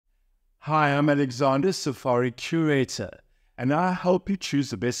Hi, I'm Alexander, Safari Curator, and I help you choose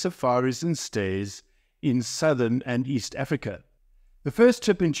the best safaris and stays in Southern and East Africa. The first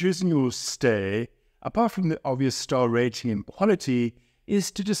tip in choosing your stay, apart from the obvious star rating and quality, is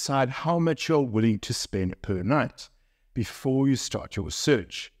to decide how much you're willing to spend per night before you start your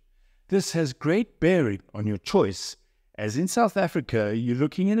search. This has great bearing on your choice, as in South Africa, you're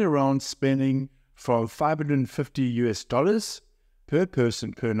looking at around spending from $550 per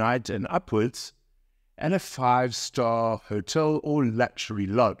person per night and upwards, and a 5-star hotel or luxury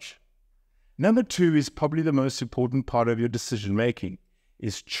lodge. Number 2 is probably the most important part of your decision making,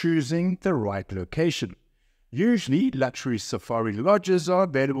 is choosing the right location. Usually, luxury safari lodges are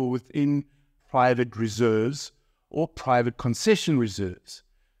available within private reserves or private concession reserves.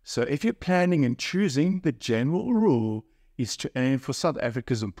 So if you're planning and choosing, the general rule is to aim for South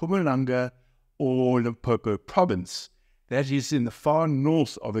Africa's Mpumalanga or Limpopo province. That is in the far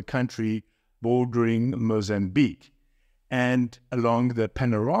north of the country bordering Mozambique and along the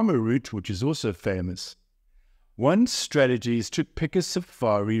Panarama route, which is also famous. One strategy is to pick a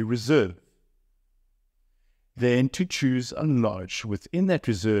safari reserve, then to choose a lodge within that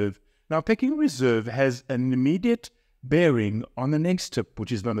reserve. Now, picking a reserve has an immediate bearing on the next tip,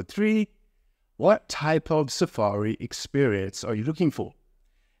 which is number 3. What type of safari experience are you looking for?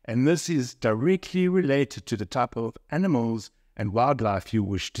 And this is directly related to the type of animals and wildlife you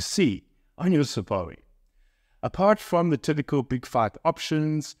wish to see on your safari. Apart from the typical big 5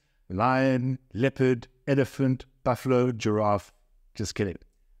 options, lion, leopard, elephant, buffalo, giraffe, just kidding,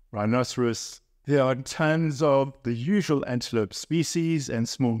 rhinoceros, there are tons of the usual antelope species and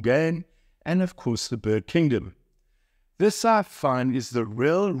small game, and of course the bird kingdom. This, I find, is the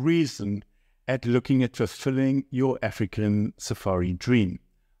real reason at looking at fulfilling your African safari dream,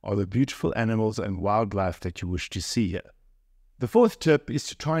 are the beautiful animals and wildlife that you wish to see here. The 4th tip is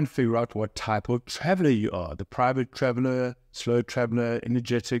to try and figure out what type of traveler you are, the private traveler, slow traveler,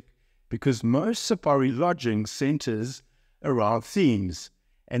 energetic, because most safari lodging centers around themes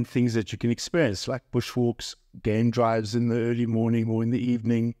and things that you can experience, like bushwalks, game drives in the early morning or in the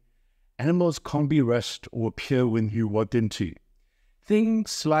evening. Animals can't be rushed or appear when you want them to.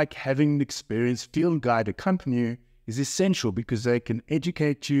 Things like having an experienced field guide accompany you is essential because they can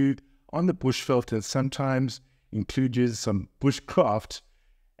educate you on the bushveld and sometimes include you in some bushcraft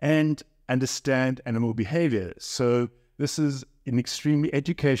and understand animal behavior. So this is an extremely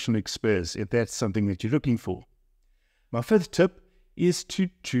educational experience if that's something that you're looking for. My 5th tip is to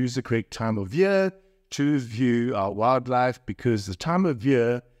choose the correct time of year to view our wildlife, because the time of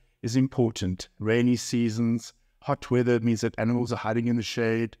year is important. Rainy seasons, hot weather means that animals are hiding in the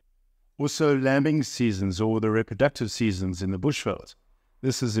shade. Also, lambing seasons or the reproductive seasons in the bushveld.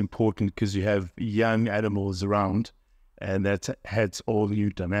 This is important because you have young animals around, and that adds all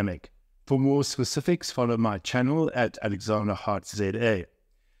new dynamic. For more specifics, follow my channel at Alexander Hart ZA.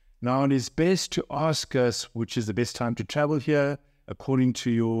 Now, it is best to ask us which is the best time to travel here according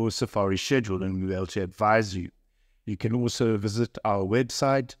to your safari schedule, and we'll be able to advise you. You can also visit our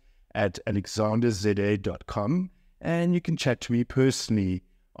website at alexanderza.com, and you can chat to me personally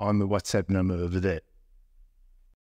on the WhatsApp number over there.